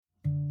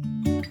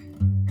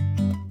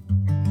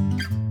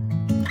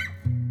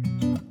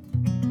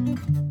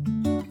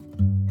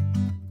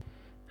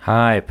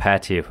Hi,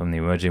 Pat here from the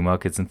Emerging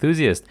Markets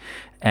Enthusiast.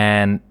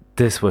 And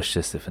this was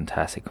just a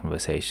fantastic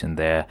conversation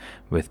there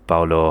with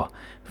Paulo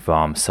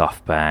from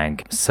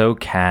Softbank. So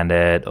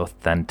candid,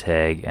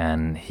 authentic,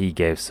 and he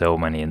gave so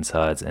many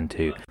insights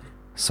into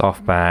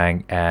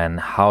Softbank and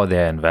how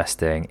they're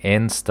investing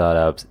in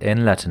startups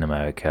in Latin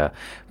America.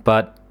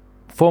 But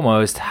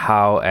foremost,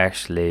 how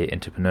actually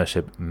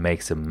entrepreneurship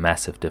makes a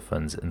massive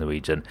difference in the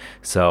region.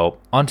 So,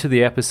 onto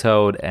the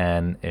episode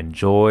and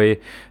enjoy.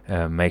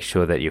 Make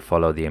sure that you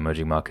follow the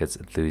Emerging Markets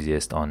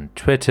Enthusiast on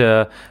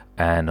Twitter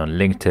and on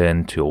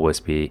LinkedIn to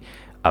always be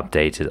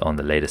updated on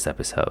the latest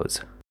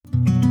episodes.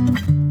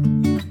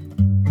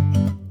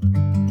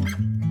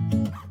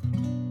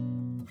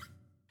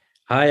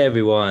 Hi,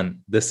 everyone.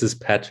 This is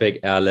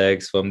Patrick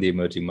Alex from the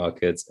Emerging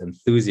Markets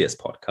Enthusiast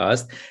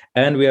podcast.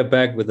 And we are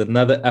back with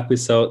another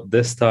episode.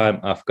 This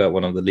time, I've got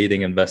one of the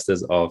leading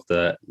investors of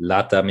the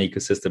LATAM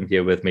ecosystem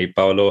here with me,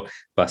 Paulo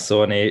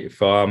Passoni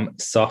from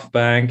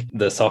Softbank,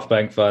 the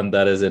Softbank fund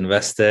that is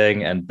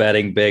investing and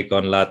betting big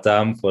on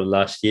LATAM for the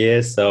last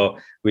year. So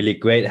really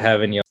great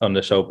having you on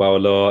the show,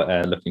 Paulo,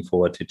 and looking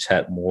forward to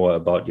chat more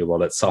about your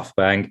role at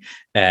Softbank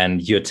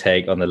and your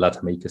take on the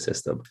LATAM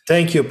ecosystem.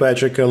 Thank you,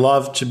 Patrick. I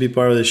love to be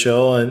part of the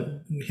show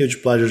and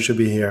huge pleasure to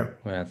be here.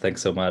 Well,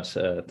 thanks so much.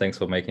 Thanks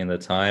for making the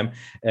time.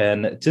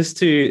 And just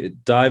to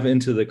dive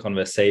into the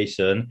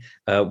conversation,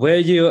 where are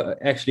you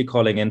actually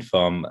calling in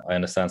from? I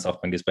understand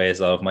Softbank is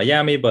based out of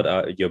Miami,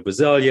 but you're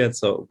Brazilian.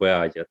 So where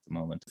are you at the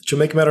moment? To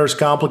make matters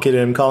complicated,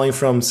 I'm calling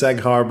from Sag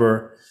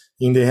Harbor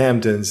in the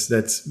Hamptons.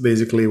 That's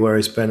basically where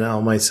I spend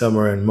all my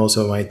summer and most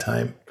of my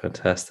time.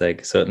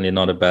 Fantastic. Certainly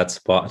not a bad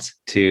spot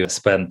to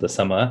spend the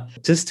summer.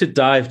 Just to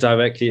dive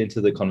directly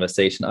into the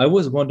conversation, I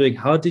was wondering,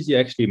 how did you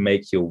actually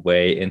make your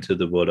way into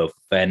the world of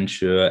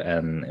venture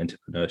and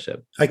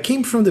entrepreneurship? I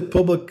came from the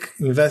public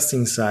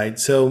investing side.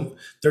 So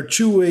there are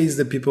two ways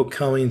that people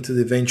come into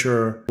the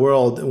venture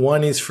world.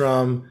 One is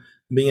from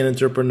being an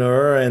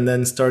entrepreneur and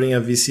then starting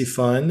a VC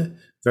fund,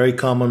 very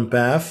common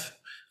path.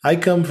 I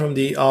come from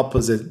the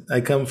opposite. I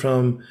come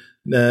from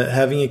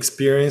having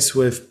experience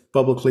with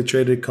publicly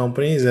traded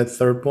companies at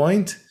Third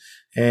Point,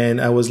 and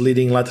I was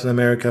leading Latin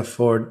America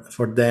for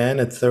Dan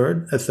at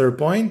Third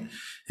Point,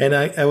 and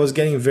I was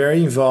getting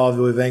very involved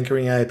with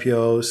anchoring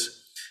IPOs,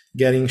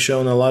 getting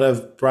shown a lot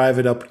of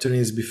private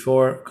opportunities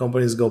before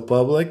companies go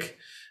public.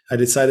 I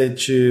decided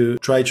to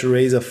try to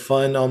raise a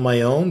fund on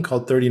my own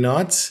called 30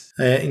 Knots.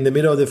 In the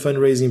middle of the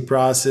fundraising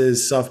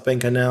process,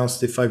 SoftBank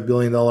announced the $5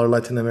 billion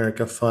Latin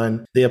America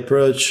fund. They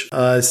approached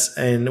us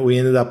and we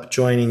ended up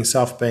joining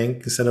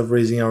SoftBank instead of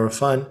raising our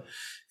fund.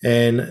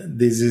 And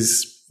this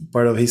is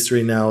part of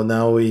history now.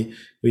 Now we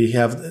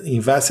have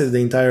invested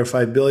the entire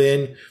 $5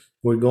 billion.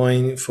 We're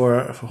going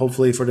for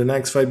hopefully for the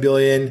next 5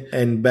 billion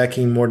and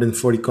backing more than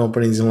 40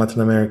 companies in Latin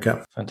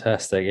America.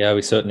 Fantastic. Yeah,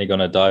 we're certainly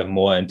going to dive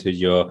more into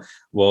your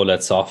role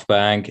at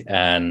SoftBank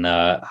and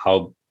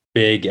how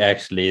big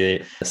actually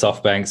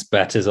SoftBank's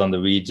bet is on the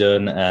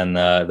region and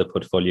the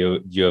portfolio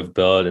you have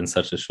built in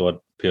such a short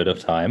period of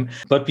time.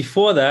 But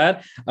before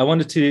that, I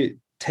wanted to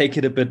take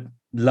it a bit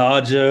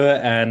larger,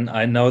 and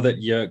I know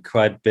that you're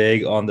quite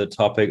big on the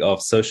topic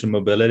of social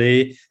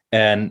mobility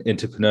and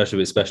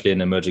entrepreneurship, especially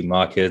in emerging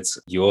markets.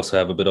 You also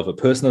have a bit of a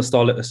personal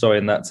story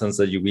in that sense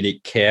that you really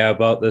care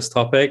about this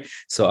topic.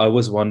 So I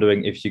was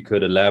wondering if you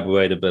could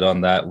elaborate a bit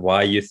on that,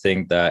 why you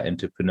think that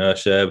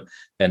entrepreneurship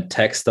and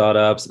tech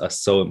startups are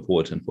so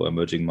important for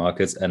emerging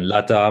markets and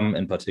LATAM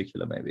in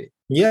particular, maybe.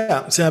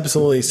 Yeah, so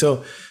absolutely.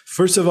 So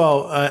first of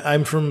all,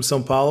 I'm from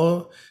São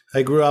Paulo.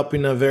 I grew up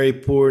in a very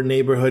poor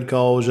neighborhood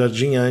called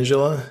Jardim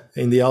Angela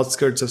in the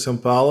outskirts of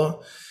São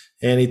Paulo.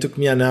 And it took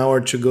me an hour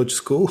to go to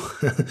school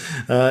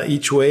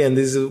each way. And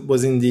this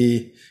was in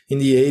the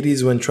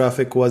 80s when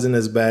traffic wasn't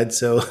as bad.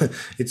 So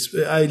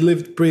I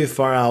lived pretty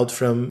far out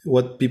from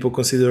what people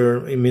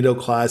consider a middle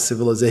class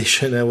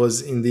civilization. I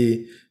was in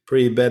the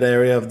pretty bad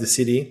area of the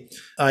city.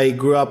 I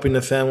grew up in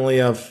a family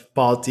of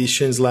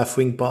politicians,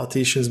 left-wing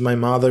politicians. My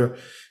mother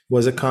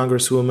was a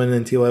congresswoman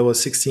until I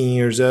was 16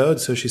 years old.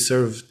 So she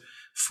served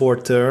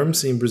 4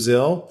 terms in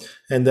Brazil,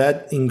 and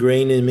that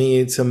ingrained in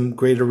me some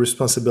greater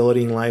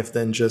responsibility in life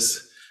than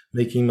just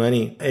making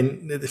money.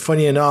 And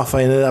funny enough,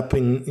 I ended up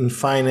in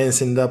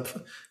finance, ended up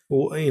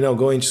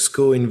going to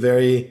school in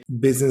very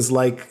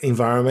business-like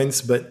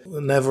environments, but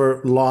never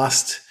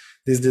lost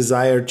this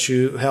desire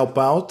to help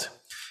out.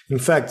 In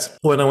fact,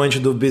 when I went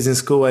to do business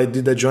school, I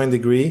did a joint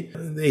degree,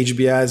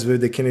 HBS with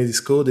the Kennedy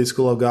School, the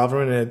School of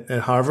Government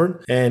at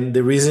Harvard. And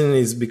the reason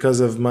is because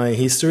of my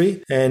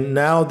history. And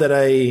now that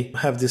I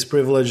have this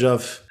privilege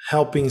of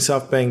helping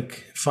SoftBank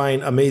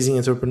find amazing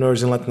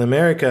entrepreneurs in Latin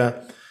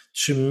America,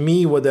 to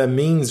me, what that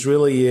means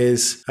really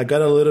is I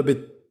got a little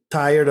bit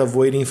tired of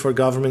waiting for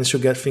governments to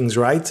get things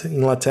right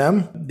in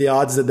Latam. The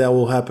odds that that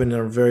will happen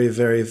are very,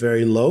 very,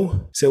 very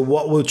low. So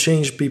what will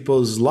change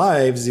people's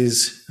lives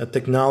is a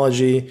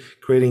technology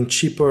creating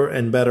cheaper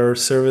and better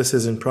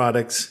services and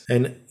products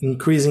and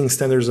increasing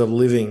standards of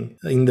living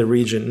in the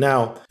region.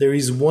 Now, there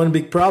is one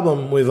big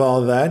problem with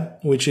all that,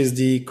 which is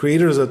the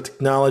creators of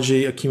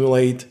technology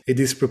accumulate a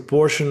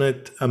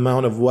disproportionate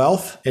amount of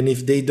wealth. And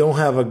if they don't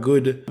have a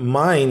good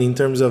mind in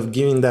terms of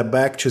giving that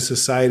back to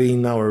society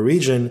in our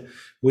region,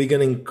 we're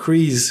going to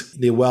increase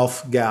the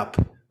wealth gap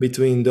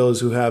between those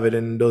who have it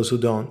and those who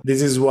don't.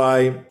 This is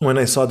why when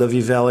I saw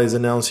Davi Vélez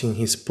announcing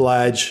his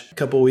pledge a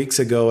couple of weeks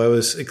ago, I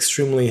was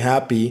extremely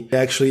happy. I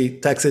actually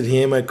texted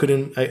him.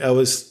 I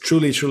was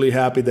truly, truly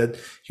happy that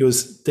he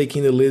was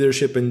taking the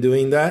leadership and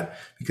doing that,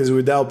 because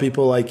without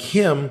people like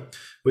him,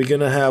 we're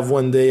going to have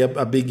one day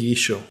a big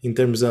issue in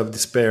terms of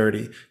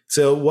disparity.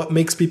 So what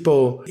makes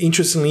people,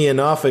 interestingly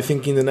enough, I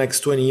think in the next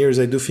 20 years,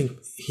 I do think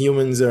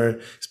humans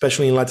are,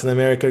 especially in Latin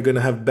America, are going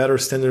to have better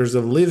standards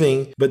of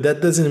living, but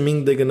that doesn't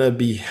mean they're going to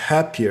be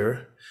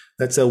happier.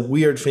 That's a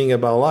weird thing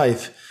about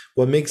life.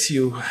 What makes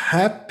you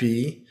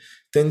happy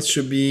tends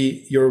to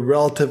be your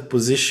relative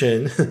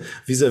position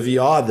vis-a-vis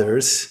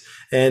others.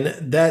 And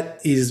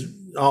that is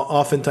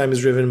oftentimes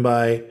driven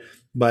by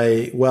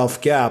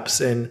wealth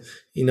gaps. And,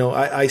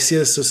 I see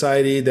a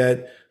society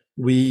that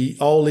we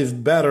all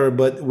live better,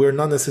 but we're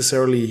not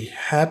necessarily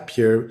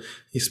happier,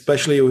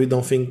 especially if we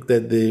don't think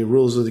that the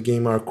rules of the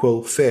game are,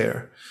 quote,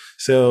 fair.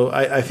 So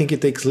I think it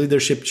takes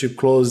leadership to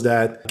close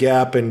that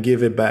gap and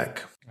give it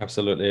back.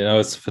 Absolutely.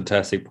 It's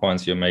fantastic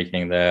points you're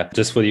making there.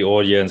 Just for the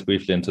audience,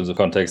 briefly in terms of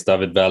context,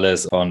 David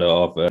Vélez, founder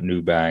of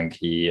Nubank,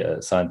 he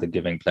signed the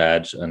Giving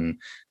Pledge and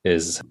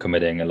is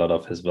committing a lot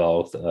of his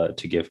wealth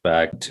to give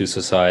back to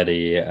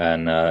society.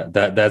 And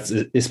that's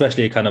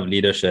especially a kind of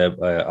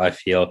leadership I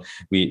feel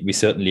we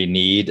certainly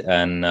need.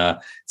 And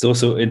it's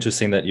also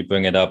interesting that you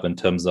bring it up in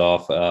terms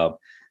of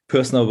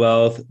personal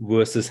wealth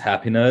versus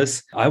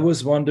happiness. I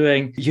was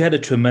wondering, you had a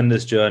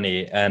tremendous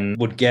journey and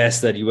would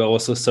guess that you were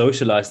also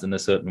socialized in a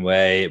certain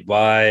way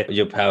by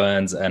your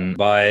parents and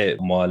by a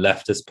more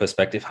leftist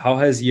perspective. How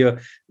has your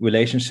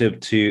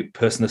relationship to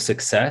personal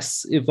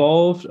success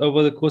evolved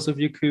over the course of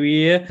your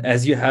career,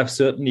 as you have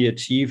certainly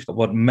achieved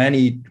what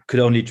many could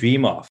only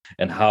dream of?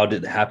 And how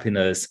did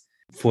happiness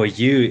for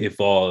you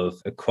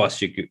evolve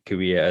across your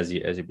career as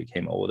you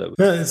became older?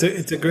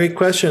 It's a great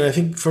question. I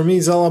think for me,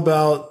 it's all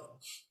about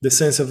the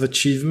sense of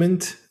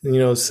achievement,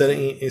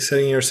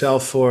 setting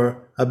yourself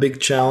for a big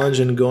challenge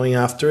and going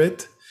after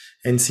it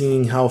and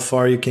seeing how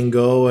far you can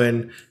go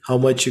and how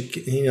much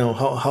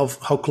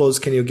how close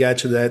can you get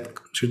to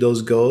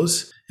those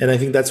goals. And I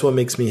think that's what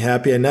makes me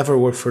happy. I never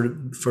work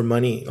for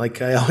money. Like,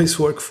 I always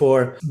work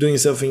for doing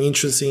something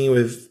interesting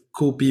with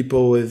cool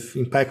people, with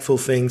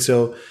impactful things.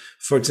 So,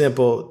 for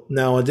example,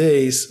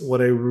 nowadays, what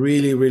I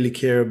really, really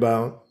care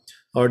about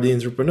are the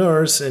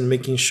entrepreneurs and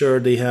making sure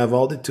they have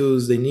all the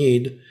tools they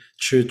need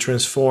to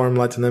transform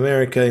Latin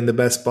America in the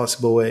best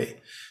possible way.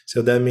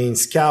 So that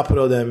means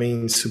capital, that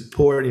means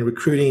support in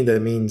recruiting, that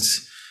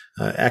means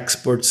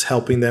experts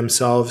helping them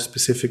solve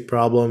specific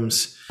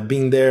problems,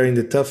 being there in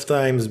the tough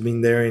times, being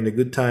there in the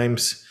good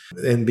times,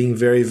 and being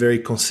very, very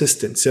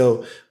consistent.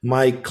 So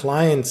my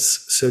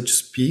clients, so to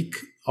speak,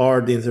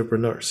 are the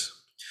entrepreneurs.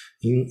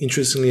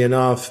 Interestingly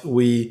enough,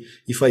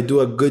 if I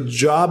do a good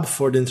job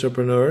for the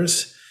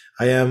entrepreneurs,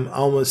 I am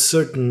almost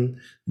certain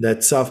that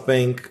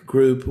Softbank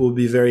Group will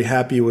be very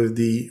happy with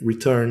the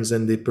returns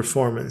and the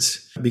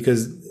performance,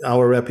 because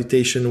our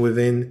reputation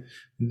within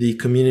the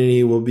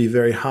community will be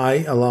very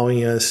high,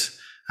 allowing us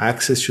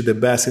access to the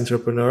best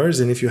entrepreneurs.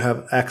 And if you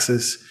have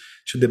access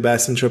to the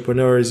best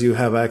entrepreneurs, you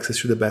have access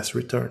to the best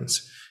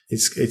returns.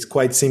 It's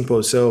quite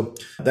simple. So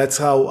that's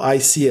how I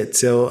see it.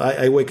 So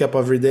I wake up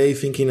every day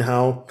thinking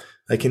how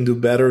I can do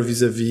better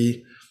vis-a-vis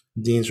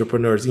the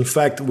entrepreneurs. In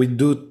fact, we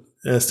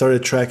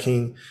started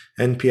tracking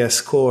NPS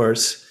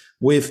scores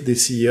with the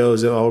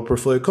CEOs of our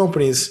portfolio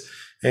companies.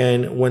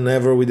 And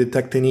whenever we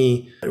detect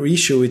any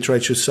issue, we try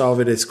to solve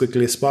it as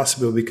quickly as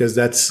possible, because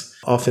that's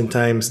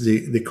oftentimes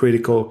the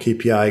critical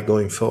KPI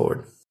going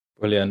forward.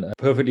 Brilliant.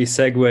 Perfectly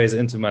segues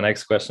into my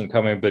next question,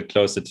 coming a bit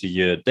closer to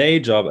your day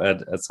job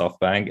at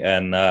Softbank.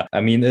 And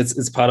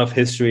it's part of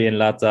history in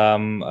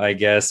LATAM, I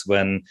guess,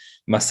 when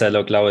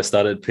Marcelo Claure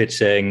started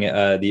pitching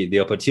the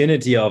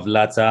opportunity of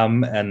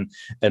LATAM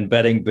and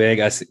betting big.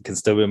 I can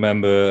still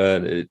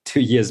remember 2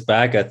 years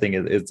back, I think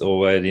it's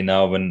already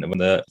now, when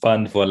the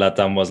fund for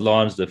LATAM was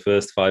launched, the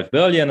first 5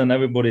 billion, and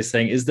everybody's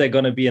saying, is there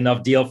going to be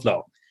enough deal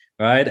flow?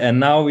 Right. And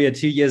now we are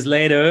 2 years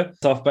later,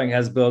 Softbank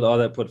has built all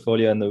that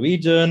portfolio in the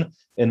region,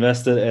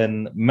 invested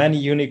in many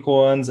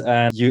unicorns,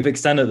 and you've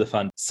extended the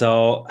fund.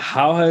 So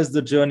how has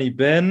the journey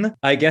been?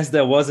 I guess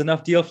there was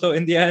enough deal flow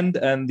in the end,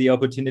 and the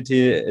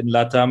opportunity in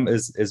LATAM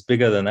is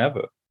bigger than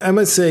ever. I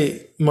must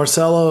say,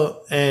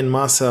 Marcelo and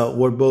Massa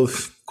were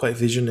both quite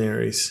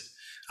visionaries.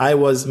 I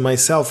was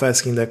myself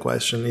asking that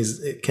question,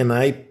 can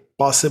I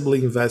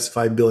possibly invest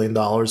 $5 billion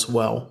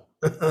well?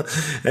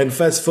 And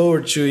fast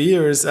forward 2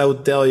 years, I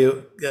would tell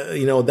you,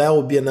 that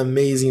would be an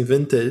amazing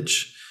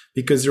vintage.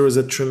 because there was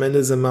a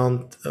tremendous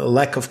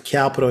lack of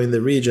capital in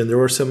the region. There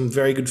were some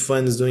very good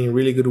funds doing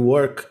really good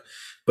work,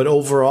 but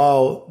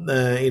overall,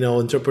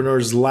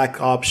 entrepreneurs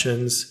lack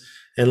options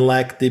and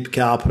lack deep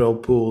capital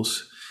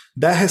pools.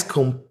 That has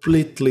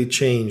completely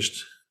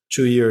changed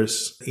 2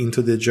 years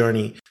into the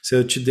journey.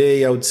 So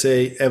today, I would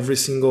say every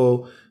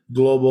single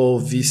global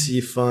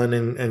VC fund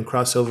and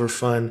crossover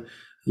fund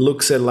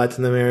looks at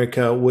Latin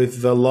America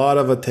with a lot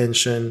of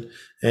attention,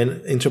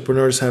 and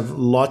entrepreneurs have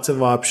lots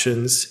of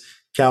options.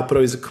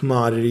 Capital is a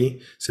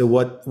commodity. So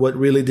what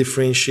really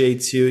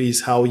differentiates you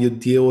is how you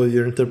deal with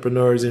your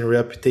entrepreneurs and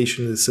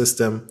reputation in the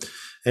system.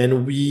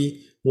 And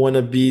we want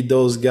to be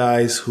those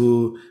guys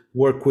who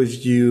work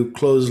with you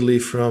closely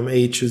from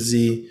A to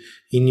Z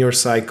in your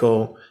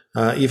cycle,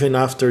 even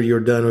after you're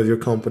done with your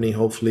company,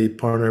 hopefully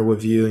partner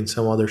with you in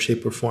some other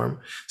shape or form.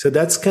 So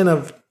that's kind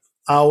of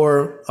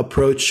our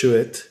approach to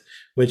it,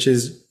 which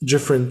is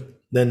different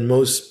than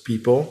most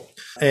people.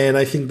 And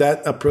I think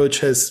that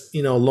approach has,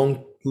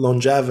 long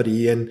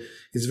longevity and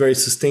is very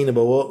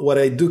sustainable. What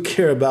I do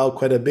care about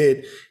quite a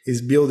bit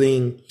is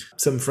building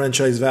some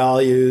franchise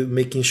value,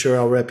 making sure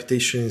our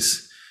reputation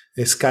is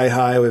sky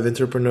high with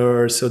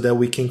entrepreneurs so that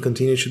we can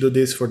continue to do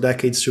this for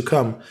decades to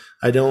come.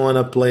 I don't want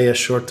to play a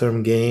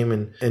short-term game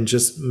and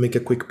just make a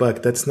quick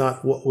buck. That's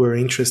not what we're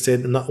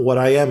interested in, not what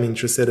I am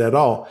interested at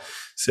all.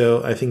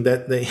 So I think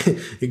that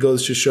it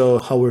goes to show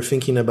how we're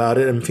thinking about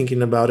it. I'm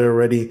thinking about it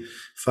already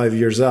 5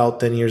 years out,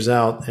 10 years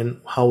out, and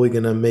how we're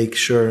going to make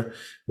sure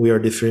we are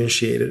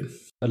differentiated.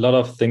 A lot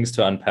of things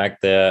to unpack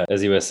there.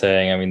 As you were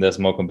saying, I mean, there's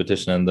more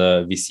competition in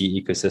the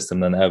VC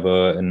ecosystem than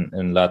ever in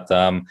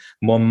LATAM.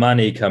 More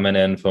money coming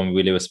in from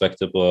really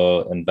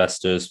respectable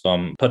investors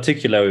from,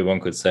 particularly one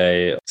could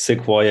say,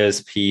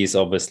 Sequoia's piece,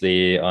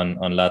 obviously, on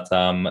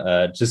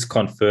LATAM, just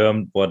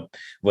confirmed what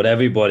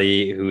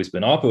everybody who's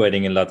been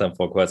operating in LATAM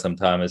for quite some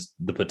time is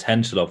the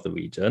potential of the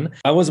region.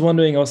 I was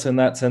wondering also in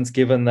that sense,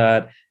 given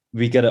that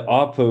we got to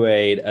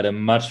operate at a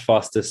much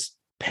faster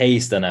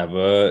pace than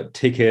ever,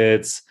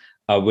 tickets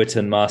are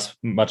written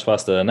much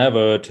faster than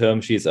ever.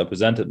 Term sheets are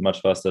presented much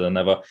faster than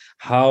ever.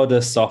 How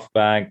does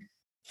Softbank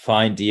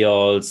find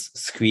deals,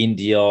 screen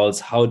deals?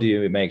 How do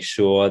you make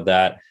sure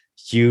that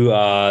you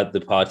are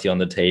the party on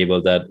the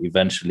table that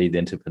eventually the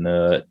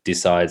entrepreneur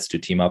decides to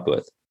team up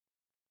with?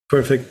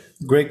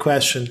 Perfect. Great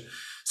question.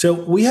 So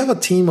we have a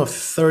team of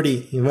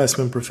 30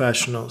 investment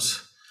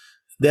professionals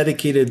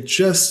dedicated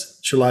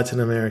just to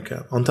Latin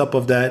America. On top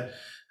of that,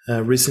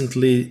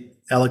 recently,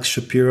 Alex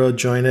Shapiro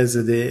joined as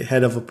the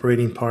head of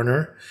operating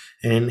partner,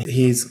 and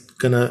he's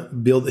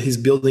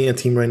building a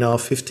team right now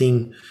of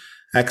 15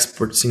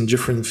 experts in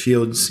different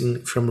fields,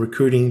 from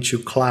recruiting to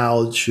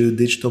cloud to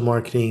digital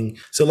marketing.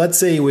 So let's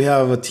say we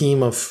have a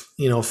team of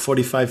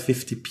 45,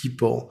 50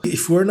 people.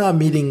 If we're not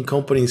meeting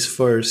companies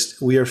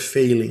first, we are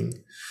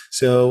failing.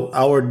 So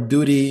our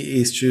duty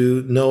is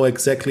to know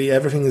exactly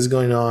everything is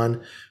going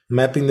on,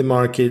 mapping the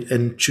market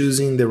and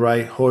choosing the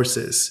right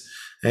horses.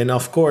 And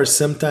of course,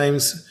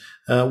 sometimes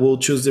we'll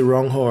choose the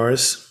wrong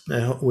horse.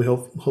 We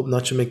hope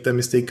not to make that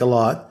mistake a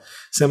lot.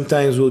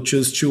 Sometimes we'll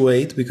choose too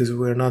late because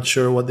we're not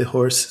sure what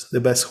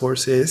the best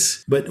horse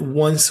is. But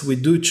once we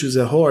do choose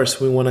a horse,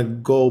 we want to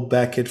go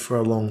back it for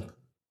a long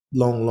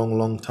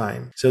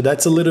time. So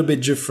that's a little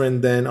bit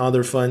different than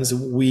other funds.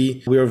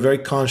 We are very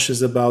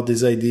conscious about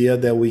this idea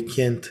that we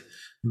can't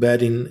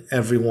bet in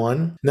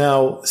everyone.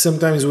 Now,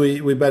 sometimes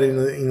we bet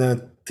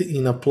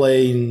in a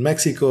play in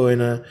Mexico,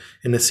 in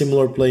a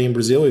similar play in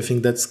Brazil. We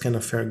think that's kind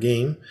of fair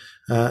game,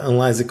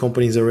 unless the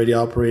company is already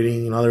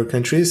operating in other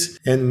countries.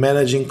 And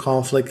managing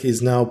conflict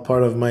is now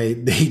part of my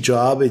day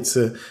job. It's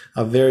a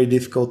very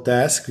difficult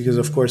task because,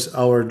 of course,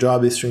 our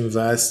job is to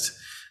invest.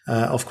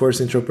 Of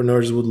course,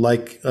 entrepreneurs would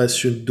like us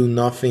to do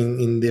nothing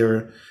in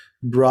their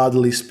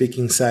broadly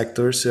speaking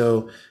sector.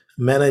 So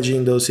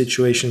managing those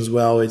situations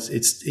well,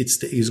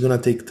 it's going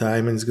to take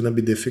time and it's going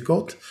to be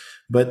difficult.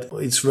 But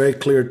it's very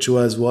clear to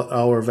us what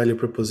our value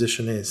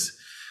proposition is.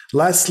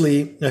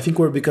 Lastly, I think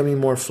we're becoming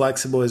more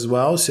flexible as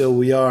well. So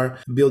we are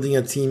building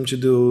a team to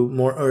do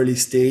more early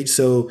stage.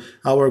 So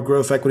our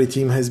growth equity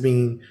team has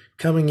been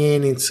coming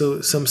in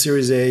into some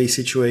Series A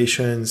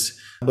situations,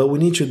 but we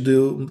need to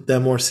do that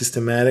more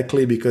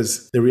systematically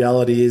because the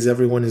reality is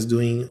everyone is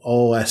doing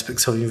all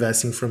aspects of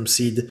investing from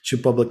seed to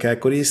public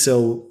equity.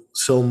 So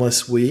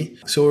must we.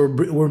 So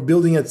we're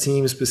building a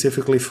team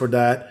specifically for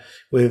that,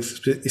 with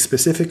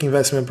specific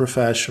investment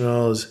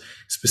professionals,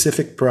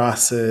 specific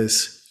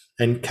process,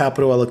 and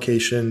capital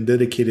allocation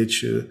dedicated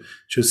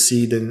to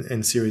seed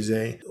and Series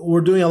A.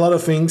 We're doing a lot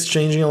of things,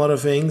 changing a lot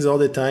of things all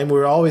the time.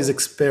 We're always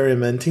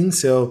experimenting.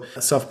 So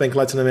Softbank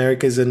Latin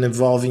America is an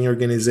evolving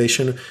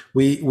organization.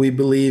 We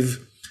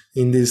believe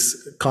in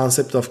this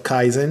concept of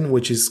Kaizen,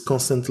 which is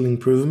constantly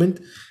improvement.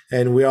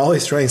 And we're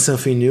always trying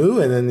something new.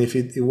 And then if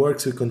it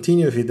works, we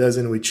continue. If it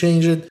doesn't, we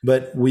change it.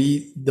 But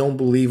we don't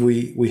believe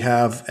we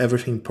have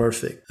everything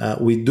perfect.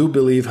 We do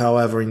believe,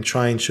 however, in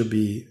trying to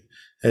be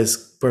as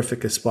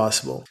perfect as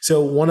possible.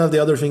 So one of the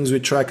other things we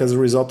track as a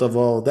result of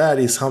all of that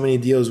is how many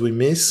deals we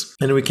miss.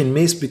 And we can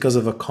miss because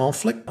of a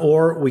conflict,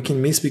 or we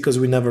can miss because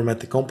we never met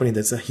the company.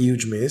 That's a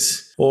huge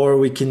miss. Or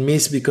we can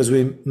miss because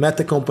we met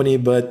the company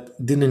but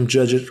didn't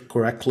judge it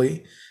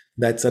correctly.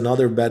 That's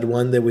another bad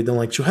one that we don't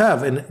like to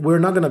have. And we're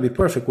not going to be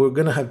perfect. We're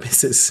going to have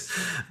misses,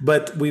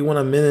 but we want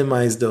to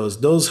minimize those.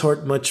 Those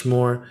hurt much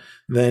more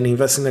than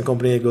investing in a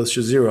company that goes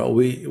to zero.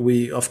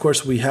 We of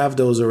course, we have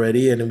those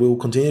already, and we will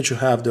continue to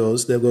have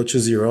those that go to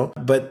zero.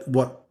 But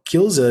what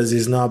kills us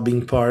is not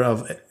being part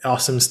of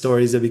awesome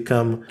stories that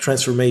become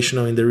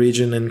transformational in the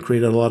region and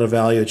create a lot of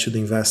value to the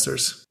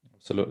investors.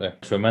 Absolutely.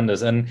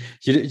 Tremendous. And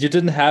you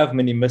didn't have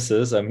many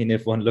misses. I mean,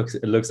 if one looks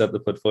at the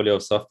portfolio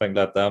of Softbank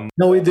like that.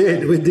 No, we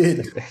did.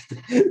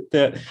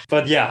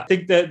 But yeah, I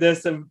think that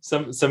there's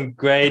some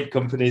great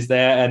companies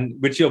there, and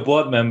which you're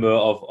board member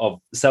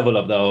of several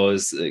of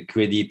those,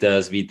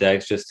 Creditas,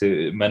 Vitex, just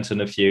to mention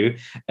a few.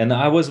 And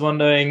I was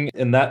wondering,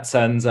 in that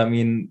sense, I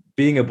mean,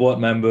 being a board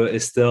member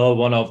is still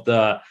one of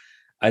the,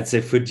 I'd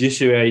say,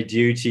 fiduciary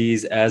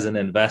duties as an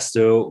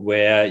investor,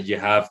 where you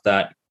have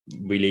that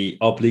really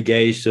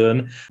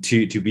obligation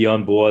to be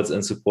on boards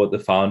and support the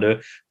founder.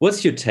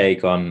 What's your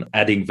take on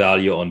adding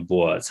value on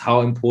boards?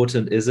 How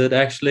important is it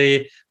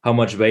actually? How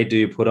much weight do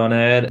you put on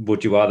it?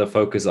 Would you rather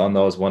focus on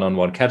those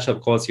one-on-one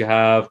catch-up calls you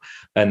have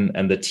and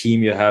the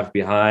team you have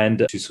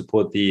behind to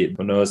support the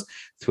entrepreneurs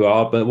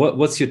throughout? But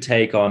what's your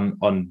take on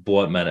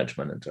board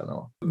management in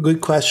general?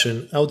 Good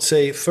question. I would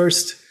say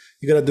first,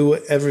 you got to do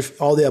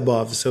all the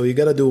above. So you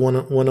got to do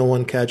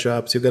one-on-one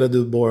catch-ups. You got to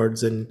do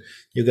boards, and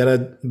you got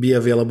to be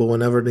available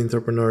whenever the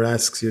entrepreneur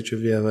asks you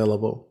to be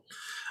available.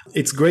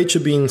 It's great to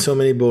be in so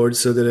many boards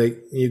so that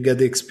you get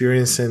the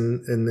experience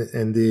and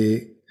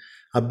the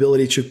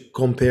ability to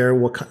compare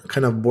what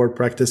kind of board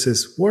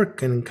practices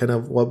work and kind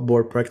of what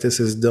board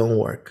practices don't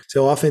work.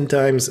 So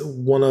oftentimes,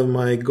 one of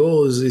my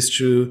goals is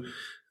to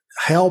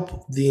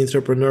help the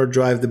entrepreneur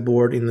drive the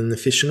board in an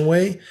efficient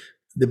way.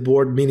 The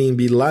board meeting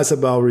be less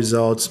about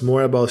results,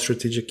 more about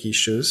strategic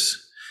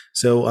issues.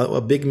 So a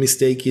big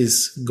mistake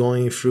is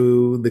going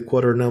through the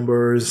quarter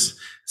numbers,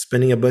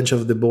 spending a bunch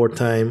of the board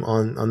time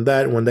on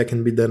that when that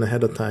can be done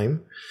ahead of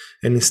time.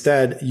 And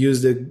instead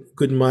use the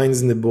good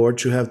minds in the board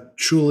to have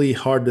truly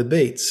hard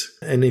debates.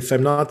 And if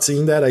I'm not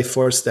seeing that, I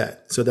force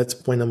that. So that's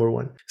point number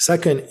one.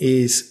 Second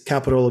is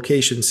capital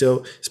allocation.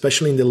 So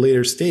especially in the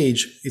later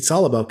stage, it's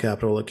all about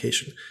capital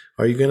allocation.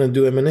 Are you going to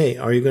do M&A?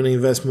 Are you going to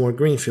invest more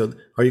greenfield?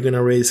 Are you going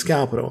to raise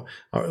capital?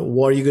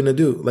 What are you going to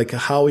do? Like,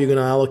 how are you going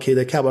to allocate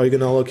the capital? Are you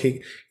going to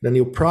allocate the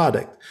new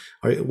product?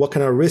 What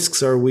kind of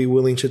risks are we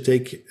willing to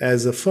take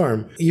as a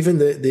firm? Even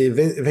the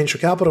venture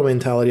capital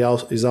mentality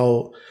is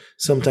all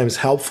sometimes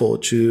helpful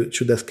to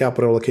the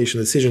capital allocation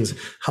decisions.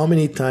 How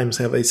many times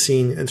have I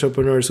seen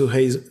entrepreneurs who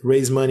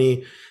raise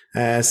money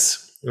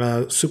as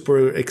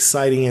super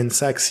exciting and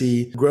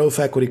sexy growth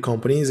equity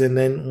companies, and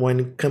then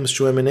when it comes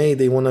to M&A,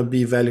 they want to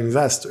be value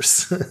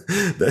investors.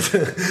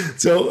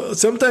 So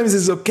sometimes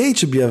it's okay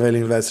to be a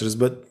value investors,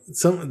 but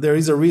there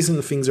is a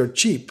reason things are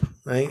cheap,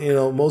 right?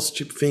 Most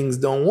cheap things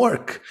don't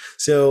work.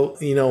 So,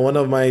 one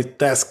of my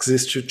tasks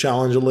is to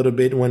challenge a little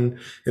bit when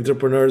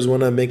entrepreneurs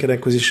want to make an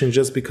acquisition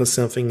just because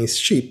something is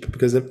cheap,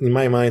 because in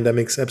my mind, that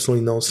makes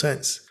absolutely no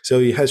sense. So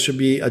it has to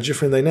be a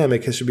different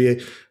dynamic. It has to be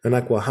an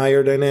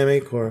acqui-hire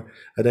dynamic, or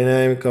a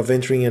dynamic of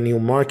entering a new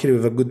market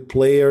with a good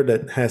player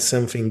that has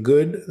something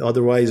good.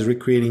 Otherwise,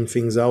 recreating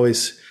things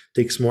always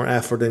takes more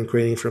effort than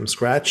creating from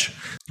scratch.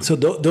 So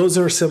those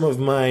are some of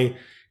my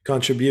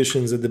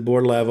contributions at the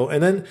board level.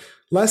 And then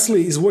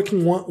lastly is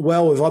working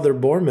well with other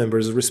board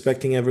members,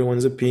 respecting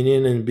everyone's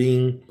opinion and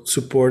being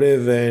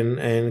supportive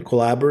and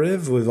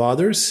collaborative with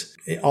others,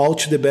 all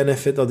to the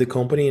benefit of the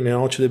company and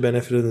all to the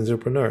benefit of the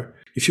entrepreneur.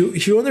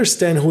 If you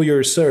understand who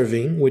you're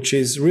serving, which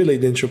is really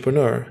the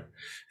entrepreneur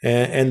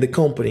and the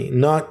company,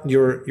 not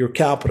your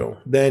capital,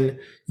 then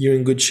you're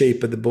in good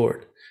shape at the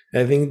board.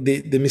 I think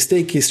the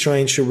mistake is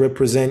trying to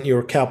represent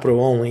your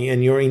capital only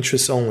and your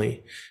interests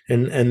only.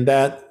 And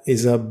that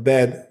is a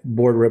bad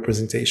board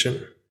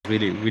representation.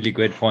 Really, really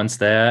great points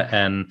there.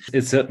 And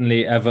it's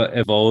certainly ever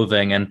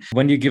evolving. And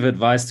when you give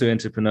advice to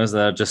entrepreneurs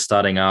that are just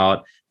starting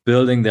out,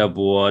 building their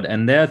board,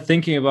 and they're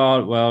thinking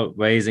about,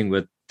 raising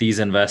with these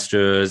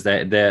investors,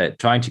 they're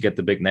trying to get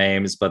the big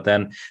names, but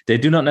then they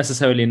do not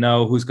necessarily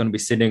know who's going to be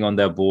sitting on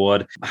their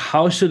board.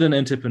 How should an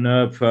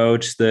entrepreneur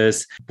approach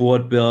this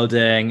board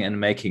building and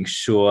making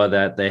sure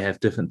that they have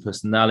different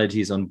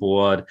personalities on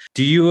board?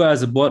 Do you,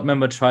 as a board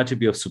member, try to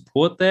be of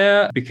support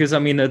there? Because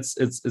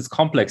it's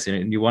complex,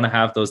 and you want to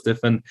have those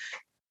different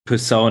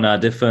persona,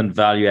 different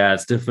value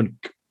adds, different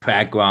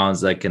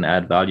backgrounds that can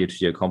add value to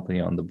your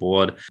company on the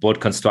board. Board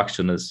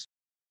construction is.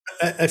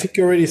 I think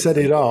you already said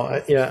it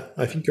all. Yeah,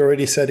 I think you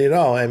already said it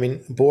all. I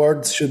mean,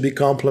 boards should be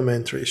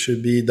complementary,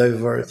 should be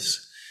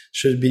diverse,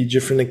 should be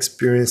different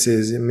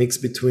experiences, a mix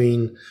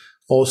between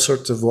all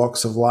sorts of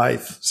walks of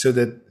life, so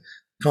that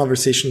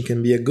conversation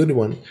can be a good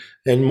one.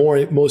 And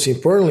most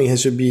importantly, it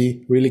should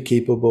be really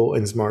capable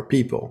and smart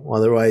people.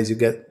 Otherwise, you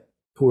get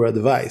poor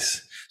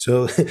advice.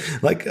 So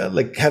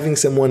like having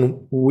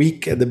someone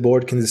weak at the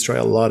board can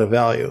destroy a lot of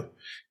value,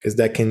 because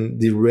that can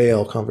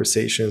derail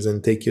conversations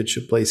and take you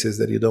to places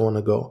that you don't want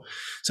to go.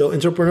 So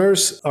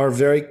entrepreneurs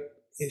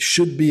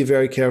should be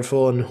very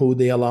careful on who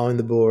they allow in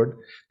the board.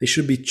 They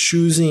should be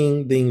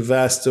choosing the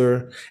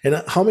investor.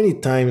 And how many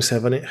times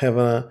have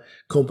a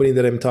company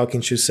that I'm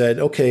talking to said,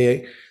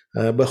 okay,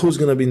 but who's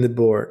going to be in the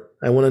board?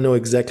 I want to know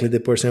exactly the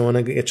person. I want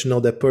to get to know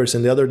that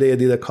person. The other day I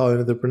did a call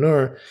with an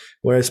entrepreneur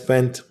where I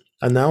spent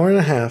an hour and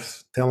a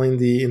half telling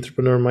the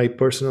entrepreneur my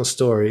personal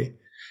story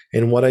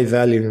and what I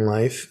value in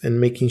life,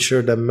 and making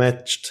sure that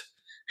matched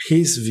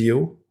his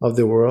view of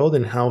the world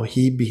and how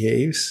he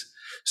behaves,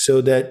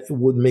 so that it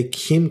would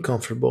make him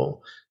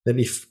comfortable that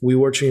if we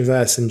were to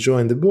invest and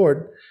join the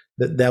board,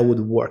 that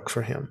would work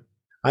for him.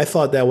 I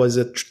thought that was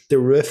a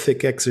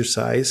terrific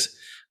exercise.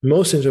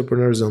 Most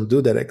entrepreneurs don't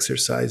do that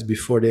exercise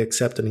before they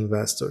accept an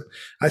investor.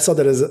 I saw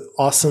that as an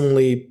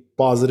awesomely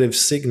positive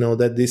signal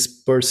that this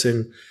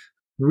person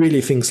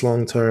really thinks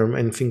long term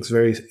and thinks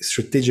very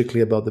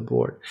strategically about the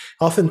board.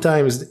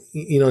 Oftentimes,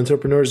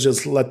 entrepreneurs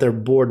just let their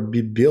board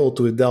be built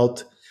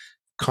without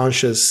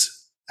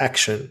conscious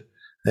action,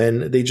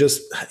 and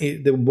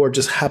the board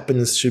just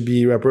happens to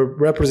be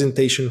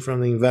representation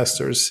from the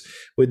investors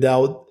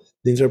without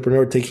the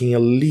entrepreneur taking a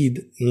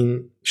lead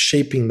in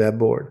shaping that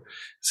board.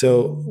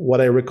 So what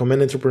I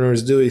recommend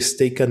entrepreneurs do is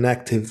take an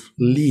active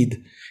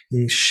lead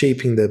in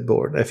shaping that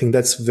board. I think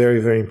that's very,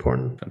 very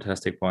important.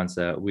 Fantastic points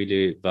there.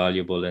 Really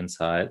valuable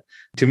insight.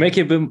 To make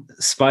it a bit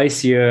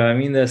spicier, I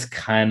mean, there's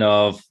kind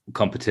of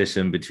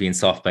competition between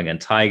SoftBank and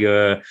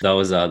Tiger.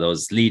 Those are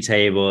those league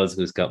tables,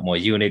 who's got more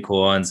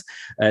unicorns.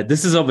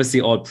 This is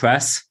obviously all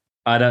press.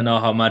 I don't know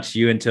how much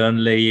you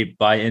internally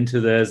buy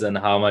into this and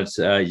how much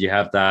you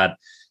have that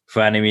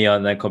frenemy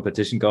on that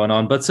competition going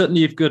on, but certainly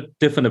you've got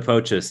different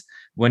approaches.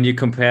 When you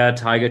compare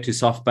Tiger to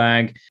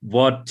SoftBank,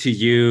 what to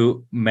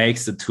you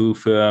makes the two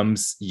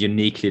firms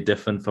uniquely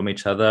different from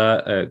each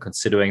other,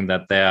 considering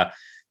that they're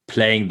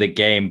playing the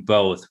game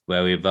both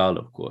very well,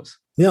 of course?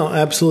 Yeah,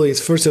 absolutely.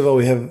 First of all,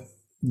 we have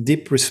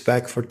deep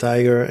respect for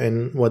Tiger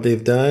and what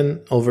they've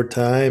done over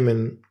time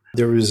and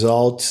the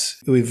results.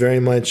 We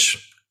very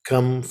much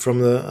come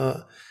from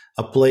a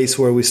place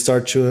where we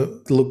start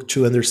to look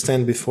to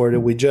understand before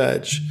that we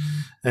judge.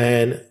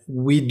 And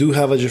we do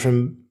have a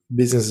different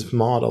business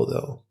model,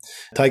 though.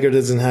 Tiger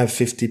doesn't have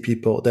 50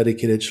 people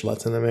dedicated to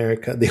Latin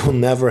America. They will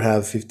never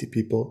have 50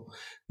 people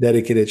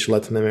dedicated to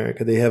Latin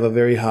America. They have a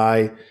very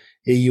high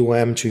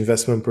AUM to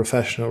investment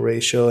professional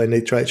ratio, and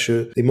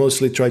they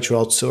mostly try to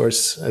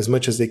outsource as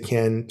much as they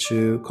can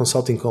to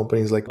consulting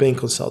companies like Bain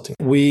Consulting.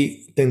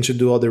 We tend to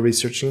do all the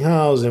research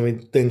in-house, and we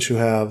tend to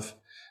have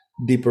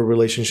deeper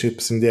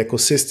relationships in the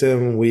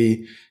ecosystem.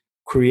 We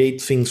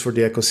create things for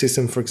the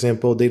ecosystem. For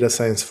example, Data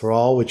Science for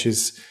All, which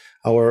is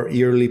our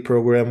yearly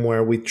program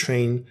where we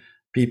train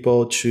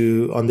people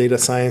on data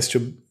science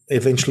to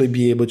eventually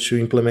be able to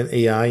implement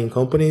AI in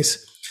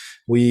companies.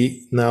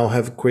 We now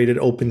have created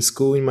Open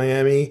School in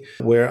Miami,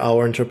 where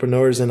our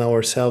entrepreneurs and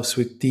ourselves,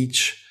 we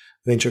teach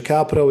venture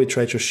capital. We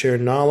try to share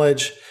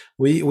knowledge.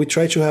 We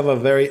try to have a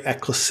very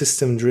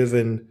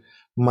ecosystem-driven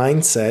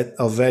mindset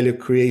of value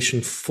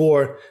creation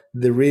for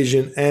the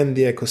region and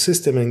the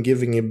ecosystem and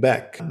giving it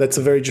back. That's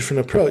a very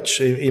different approach.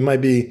 It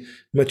might be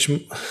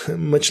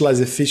much less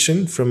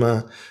efficient from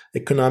an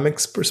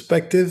economics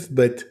perspective,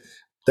 but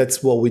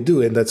that's what we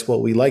do and that's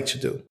what we like to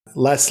do.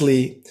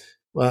 Lastly,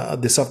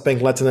 the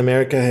SoftBank Latin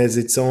America has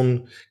its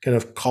own kind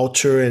of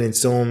culture and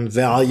its own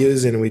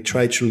values, and we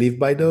try to live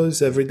by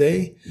those every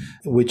day,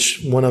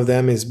 which one of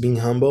them is being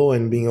humble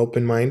and being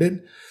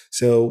open-minded.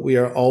 So we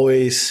are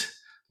always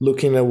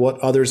looking at what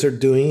others are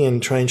doing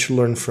and trying to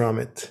learn from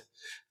it,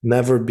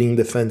 never being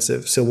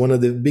defensive. So one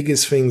of the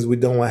biggest things we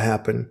don't want to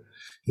happen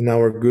in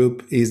our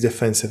group is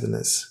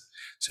defensiveness.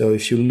 So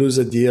if you lose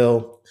a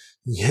deal,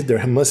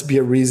 there must be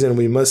a reason.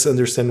 We must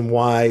understand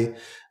why.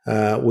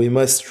 We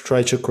must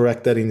try to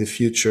correct that in the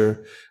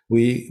future.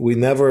 We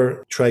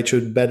never try to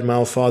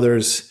badmouth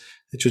others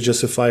to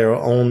justify our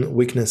own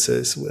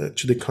weaknesses.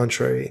 To the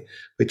contrary,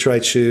 we try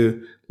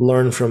to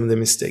learn from the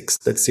mistakes.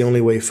 That's the only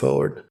way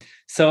forward.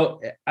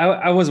 So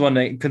I was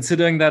wondering,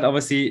 considering that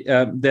obviously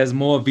there's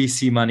more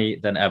VC money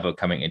than ever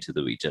coming into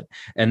the region.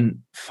 And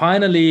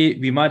finally,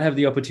 we might have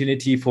the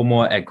opportunity for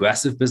more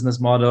aggressive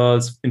business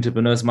models.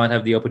 Entrepreneurs might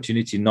have the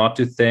opportunity not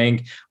to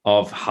think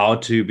of how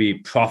to be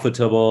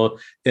profitable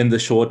in the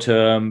short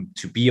term,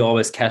 to be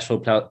always cash flow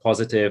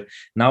positive.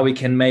 Now we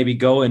can maybe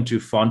go into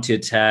frontier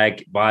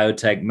tech,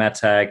 biotech,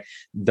 medtech,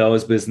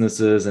 those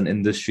businesses and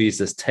industries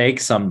that take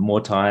some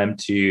more time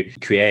to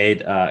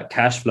create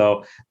cash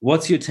flow.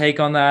 What's your take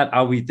on that?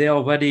 Are we there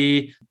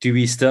already? Do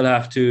we still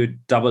have to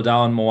double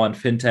down more on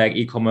fintech,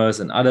 e-commerce,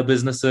 and other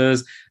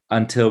businesses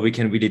until we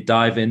can really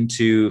dive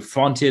into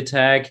frontier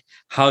tech?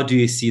 How do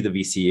you see the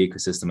VC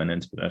ecosystem and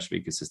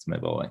entrepreneurship ecosystem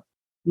evolving?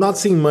 Not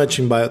seeing much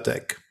in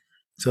biotech.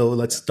 So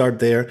let's start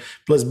there.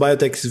 Plus,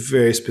 biotech is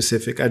very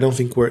specific. I don't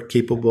think we're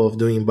capable of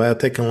doing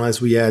biotech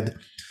unless we add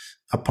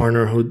a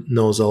partner who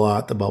knows a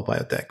lot about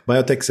biotech.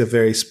 Biotech is a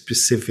very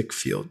specific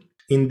field.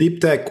 In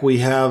deep tech, we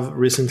have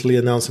recently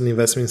announced an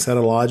investment in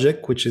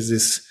Satellogic, which is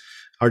this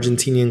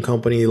Argentinian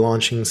company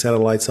launching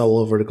satellites all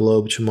over the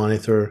globe to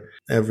monitor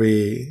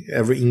every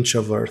inch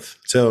of Earth.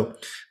 So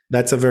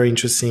that's a very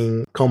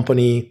interesting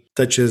company,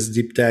 touches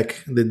deep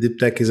tech. The deep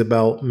tech is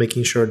about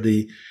making sure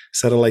the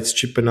satellite's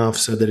cheap enough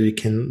so that it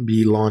can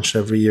be launched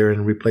every year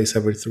and replaced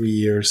every 3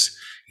 years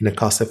in a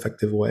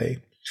cost-effective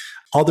way.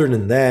 Other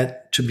than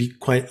that, to be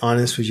quite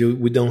honest with you,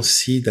 we don't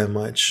see that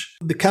much.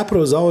 The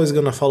capital is always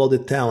going to follow the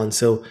talent.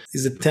 So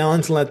is the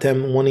talent in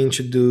LATAM wanting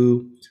to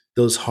do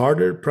those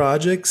harder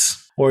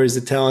projects, or is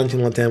the talent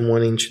in LATAM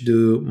wanting to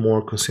do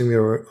more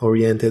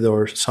consumer-oriented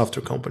or softer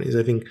companies?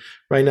 I think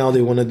right now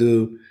they want to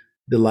do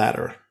the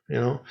latter,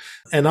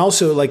 And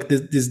also, like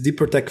these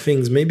deeper tech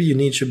things, maybe you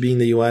need to be in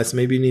the US,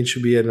 maybe you need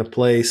to be in a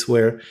place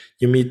where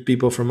you meet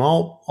people from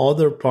all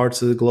other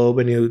parts of the globe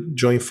and you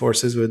join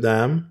forces with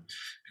them,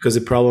 because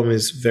the problem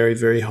is very,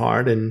 very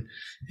hard. And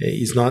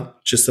it's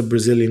not just a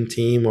Brazilian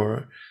team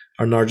or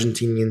an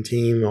Argentinian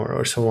team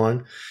or so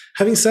on.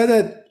 Having said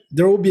that,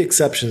 there will be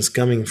exceptions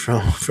coming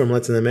from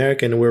Latin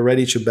America, and we're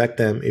ready to back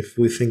them if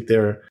we think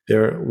they're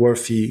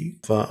worthy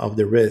of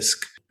the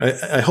risk.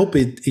 I hope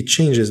it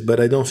changes, but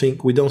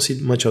we don't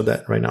see much of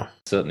that right now.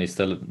 Certainly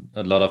still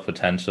a lot of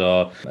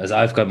potential. As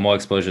I've got more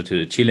exposure to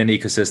the Chilean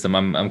ecosystem,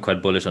 I'm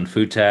quite bullish on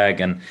food tech,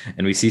 and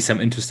we see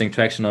some interesting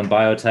traction on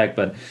biotech,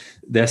 but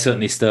there's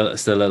certainly still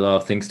a lot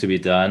of things to be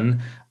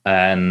done,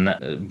 and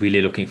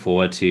really looking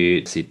forward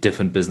to see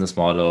different business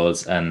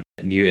models and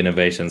new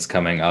innovations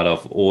coming out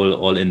of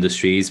all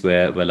industries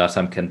where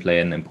LATAM can play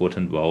an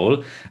important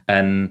role.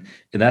 And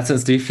in that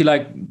sense, do you feel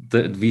like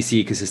the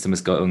VC ecosystem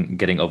is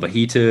getting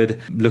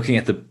overheated? Looking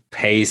at the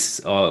pace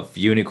of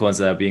unicorns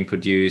that are being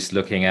produced,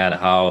 looking at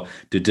how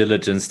due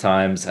diligence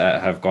times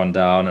have gone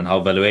down and how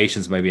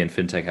valuations maybe in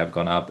fintech have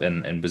gone up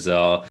in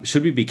Brazil.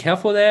 Should we be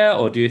careful there?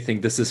 Or do you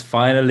think this is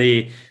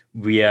finally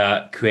we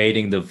are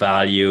creating the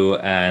value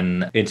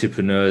and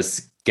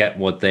entrepreneurs get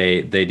what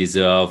they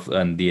deserve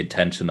and the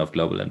attention of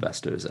global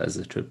investors as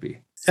it should be?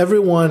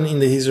 Everyone in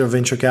the history of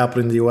venture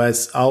capital in the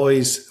US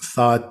always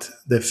thought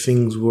that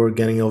things were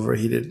getting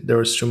overheated. There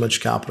was too much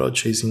capital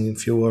chasing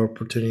fewer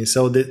opportunities.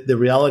 So the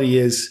reality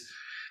is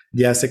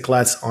the asset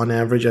class on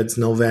average adds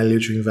no value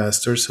to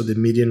investors. So the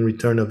median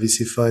return of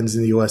VC funds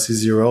in the US is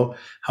 0.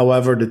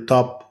 However, the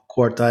top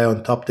quartile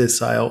and top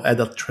decile add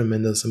a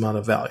tremendous amount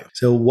of value.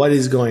 So what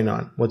is going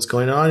on? What's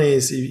going on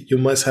is you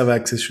must have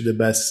access to the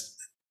best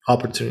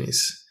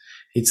opportunities.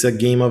 It's a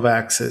game of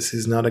access.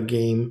 It's not a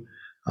game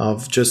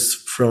of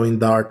just throwing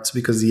darts,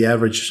 because the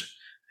average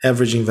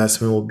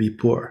investment will be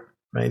poor,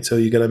 right? So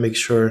you got to make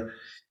sure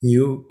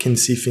you can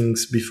see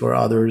things before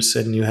others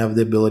and you have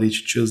the ability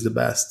to choose the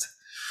best.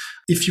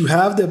 If you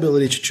have the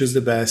ability to choose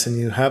the best and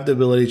you have the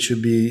ability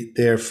to be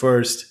there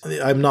first,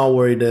 I'm not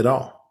worried at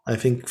all. I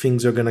think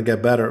things are going to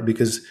get better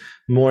because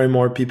more and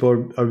more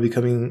people are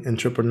becoming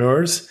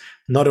entrepreneurs.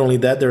 Not only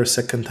that, there are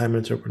second-time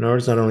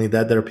entrepreneurs. Not only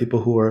that, there are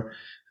people who are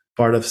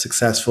part of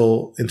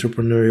successful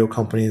entrepreneurial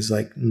companies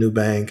like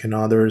Nubank and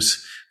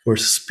others who are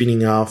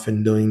spinning off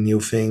and doing new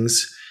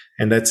things.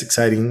 And that's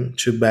exciting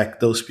to back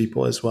those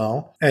people as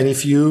well. And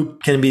if you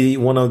can be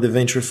one of the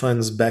venture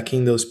funds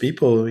backing those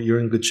people,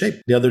 you're in good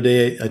shape. The other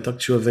day, I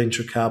talked to a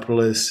venture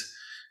capitalist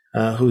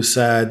who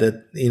said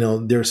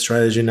that their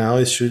strategy now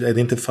is to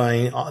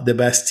identify the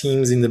best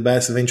teams in the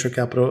best venture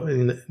capital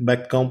in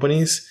backed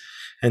companies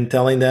and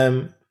telling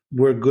them,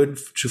 we're good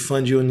to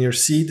fund you in your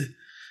seed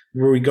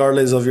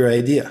regardless of your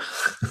idea.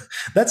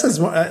 That's a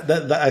smart.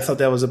 I thought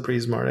that was a pretty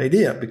smart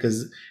idea,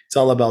 because it's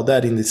all about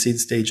that in the seed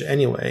stage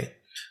anyway.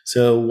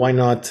 So why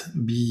not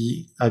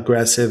be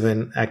aggressive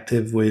and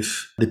active with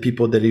the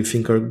people that you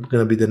think are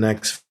going to be the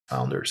next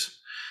founders?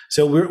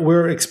 So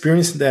we're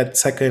experiencing that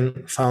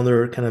second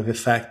founder kind of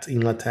effect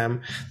in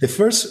LATAM. The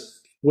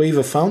first wave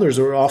of founders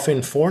were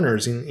often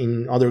foreigners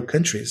in other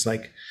countries,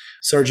 like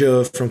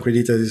Sergio from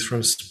Creditas is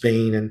from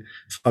Spain and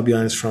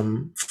Fabian is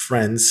from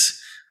France.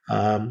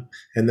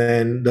 And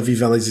then David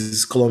Vélez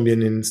is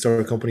Colombian and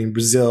started a company in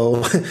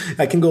Brazil.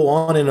 I can go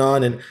on.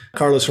 And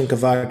Carlos from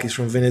Kavak is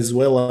from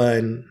Venezuela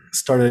and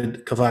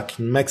started Kavak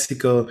in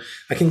Mexico.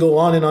 I can go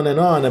on and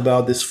on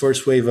about this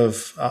first wave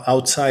of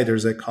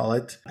outsiders, I call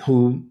it,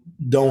 who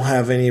don't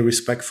have any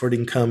respect for the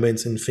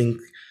incumbents and think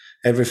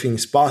everything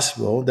is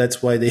possible.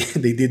 That's why they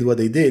did what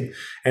they did.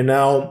 And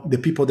now the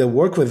people that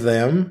work with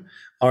them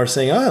are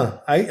saying,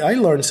 I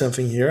learned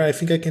something here. I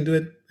think I can do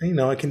it.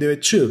 I can do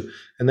it too.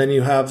 And then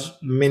you have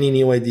many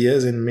new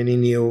ideas and many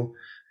new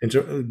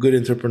good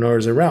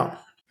entrepreneurs around.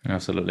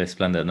 Absolutely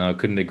splendid. No, I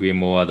couldn't agree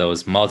more.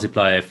 Those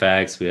multiplier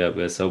effects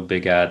we're so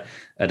big at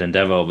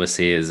Endeavor,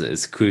 obviously,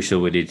 is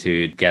crucial really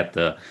to get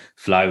the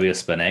flywheel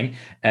spinning.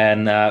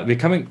 And we're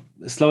coming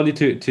slowly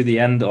to the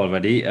end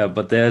already,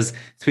 but there's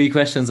 3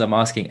 questions I'm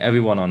asking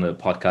everyone on the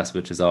podcast,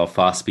 which is our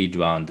fast speed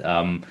round.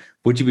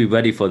 Would you be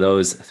ready for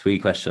those 3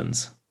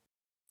 questions?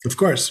 Of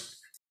course.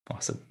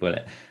 Awesome.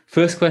 Brilliant.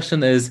 First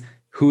question is,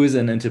 who is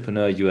an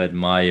entrepreneur you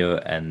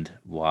admire and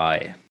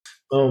why?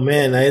 Oh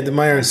man, I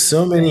admire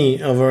so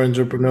many of our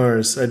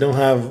entrepreneurs. I don't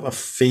have a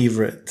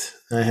favorite.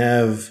 I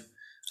have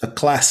a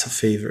class of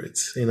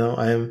favorites.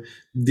 I am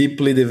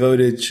deeply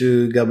devoted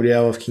to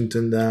Gabriel of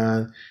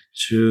Quintandá,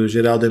 to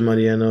Geraldo and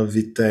Mariano of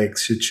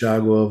Vitex, to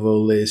Thiago of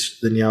Olis,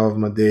 to Daniel of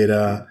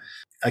Madeira.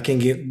 I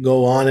can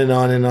go on and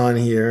on and on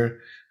here.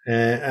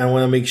 And I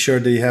want to make sure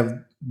that you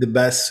have the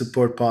best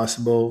support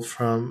possible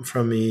from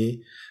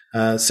me.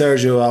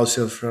 Sergio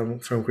also from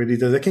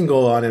Creditas. I can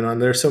go on and on.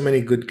 There are so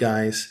many good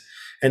guys.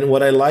 And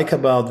what I like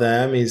about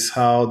them is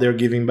how they're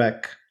giving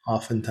back.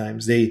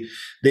 Oftentimes they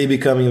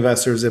become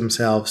investors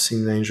themselves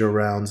in angel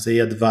rounds. They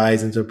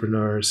advise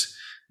entrepreneurs.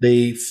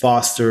 They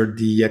foster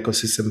the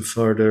ecosystem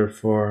further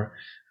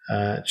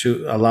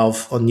to allow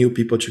new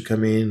people to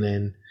come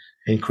in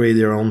and create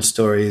their own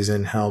stories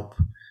and help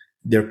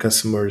their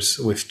customers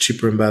with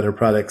cheaper and better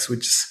products,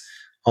 which is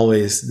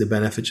always the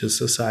benefit to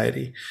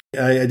society.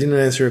 I didn't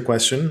answer your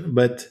question,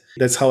 but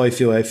that's how I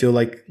feel. I feel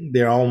like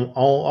they're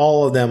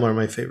all of them are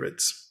my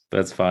favorites.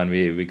 That's fine.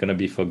 We're going to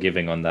be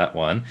forgiving on that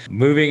one.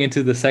 Moving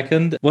into the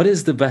second, what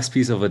is the best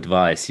piece of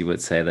advice you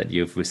would say that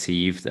you've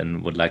received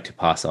and would like to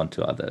pass on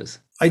to others?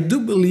 I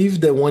do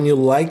believe that when you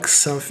like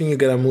something, you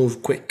got to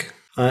move quick.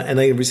 And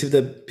I received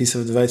a piece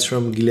of advice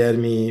from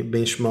Guilherme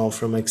Benchmal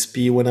from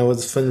XP when I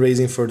was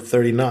fundraising for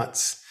 30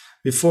 knots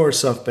before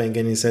SoftBank.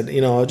 And he said,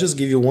 I'll just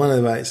give you one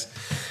advice.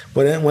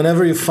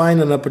 Whenever you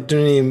find an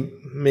opportunity,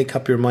 make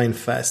up your mind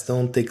fast.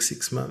 Don't take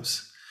 6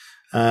 months.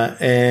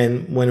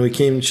 And when we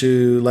came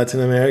to Latin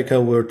America,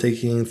 we were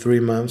taking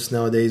 3 months.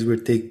 Nowadays, we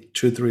take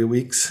 2-3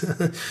 weeks.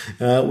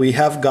 We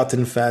have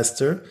gotten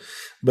faster,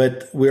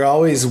 but we're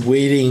always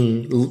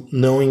waiting,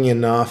 knowing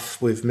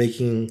enough with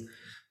making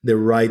the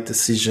right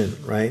decision,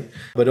 right?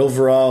 But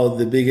overall,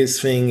 the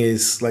biggest thing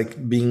is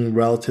like being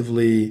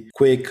relatively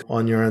quick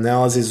on your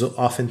analysis.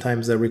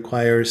 Oftentimes that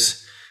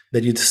requires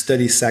that you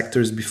study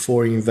sectors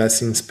before you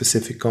invest in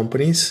specific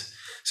companies.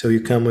 So you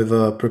come with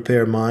a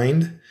prepared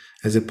mind,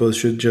 as opposed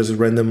to just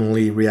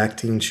randomly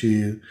reacting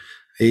to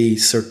a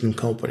certain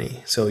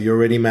company. So you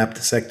already mapped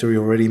the sector,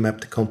 you already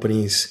mapped the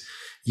companies,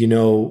 you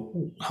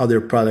know how their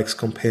products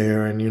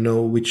compare, and you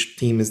know which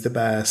team is the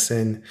best,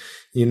 and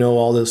you know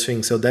all those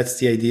things. So that's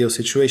the ideal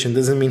situation.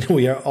 Doesn't mean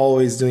we are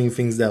always doing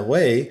things that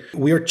way.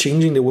 We are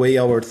changing the way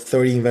our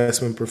 30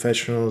 investment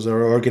professionals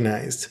are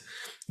organized.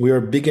 We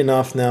are big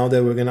enough now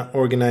that we're going to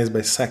organize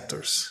by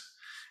sectors.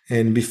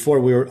 And before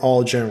we were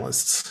all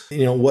journalists.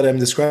 What I'm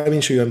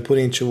describing to you, I'm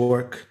putting into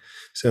work.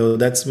 So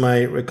that's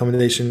my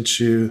recommendation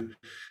to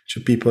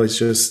people. It's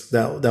just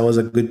that was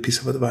a good piece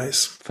of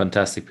advice.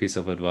 Fantastic piece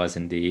of advice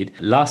indeed.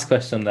 Last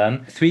question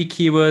then. 3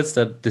 keywords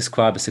that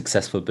describe a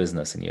successful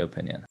business in your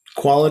opinion.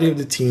 Quality of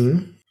the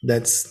team.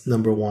 That's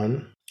number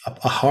 1.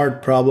 A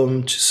hard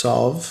problem to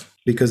solve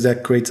because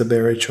that creates a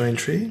barrier to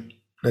entry.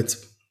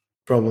 That's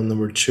problem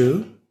number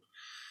 2.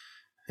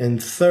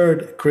 And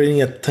third,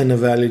 creating a ton of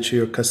value to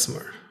your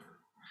customer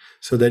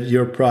so that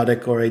your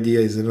product or idea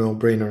is a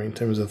no-brainer in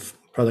terms of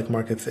product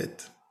market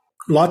fit.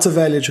 Lots of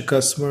value to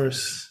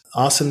customers,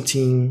 awesome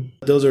team.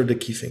 Those are the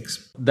key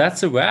things.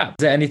 That's a wrap. Is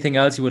there anything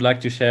else you would like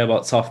to share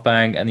about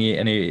SoftBank?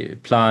 Any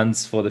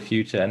plans for the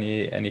future?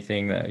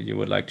 Anything that you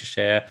would like to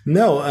share?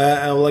 No,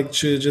 I would like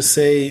to just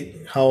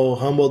say how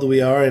humbled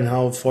we are and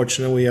how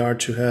fortunate we are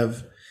to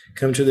have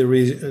come to the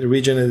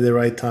region at the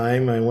right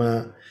time. I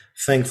want to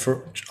thank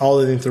for all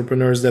the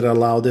entrepreneurs that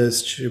allowed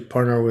us to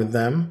partner with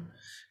them.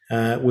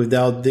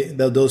 Without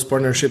those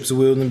partnerships,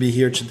 we wouldn't be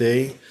here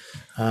today.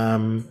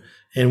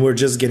 And we're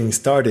just getting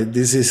started.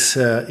 This is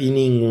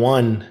inning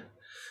 1.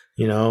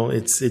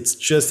 It's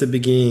just the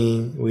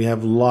beginning. We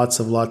have lots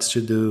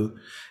to do,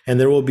 and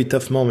there will be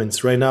tough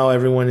moments. Right now,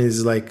 everyone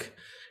is like,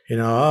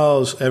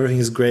 everything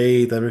is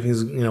great.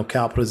 Everything's,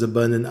 capital is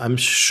abundant. I'm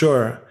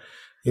sure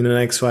in the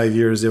next 5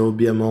 years there will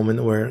be a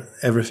moment where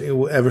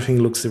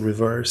everything looks the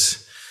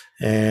reverse,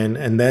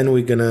 and then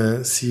we're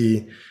gonna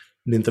see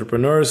the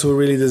entrepreneurs who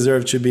really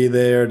deserve to be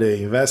there,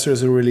 the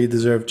investors who really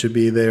deserve to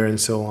be there, and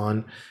so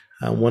on.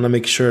 I want to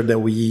make sure that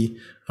we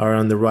are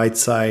on the right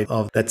side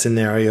of that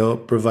scenario,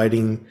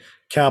 providing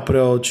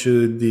capital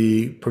to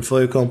the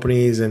portfolio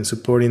companies and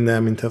supporting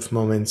them in tough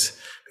moments,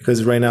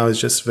 because right now it's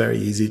just very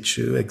easy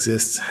to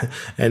exist.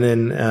 And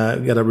then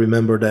you got to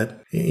remember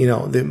that,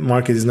 the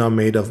market is not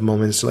made of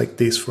moments like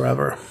this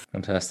forever.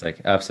 Fantastic.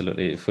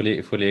 Absolutely.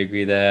 Fully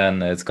agree there.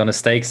 And it's going to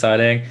stay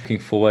exciting. Looking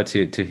forward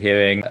to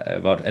hearing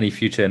about any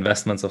future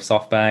investments of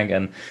SoftBank.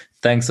 And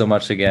thanks so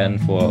much again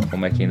for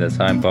making the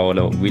time,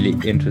 Paulo. Really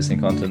interesting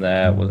content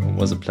there. It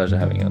was a pleasure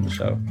having you on the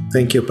show.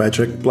 Thank you,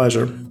 Patrick.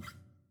 Pleasure.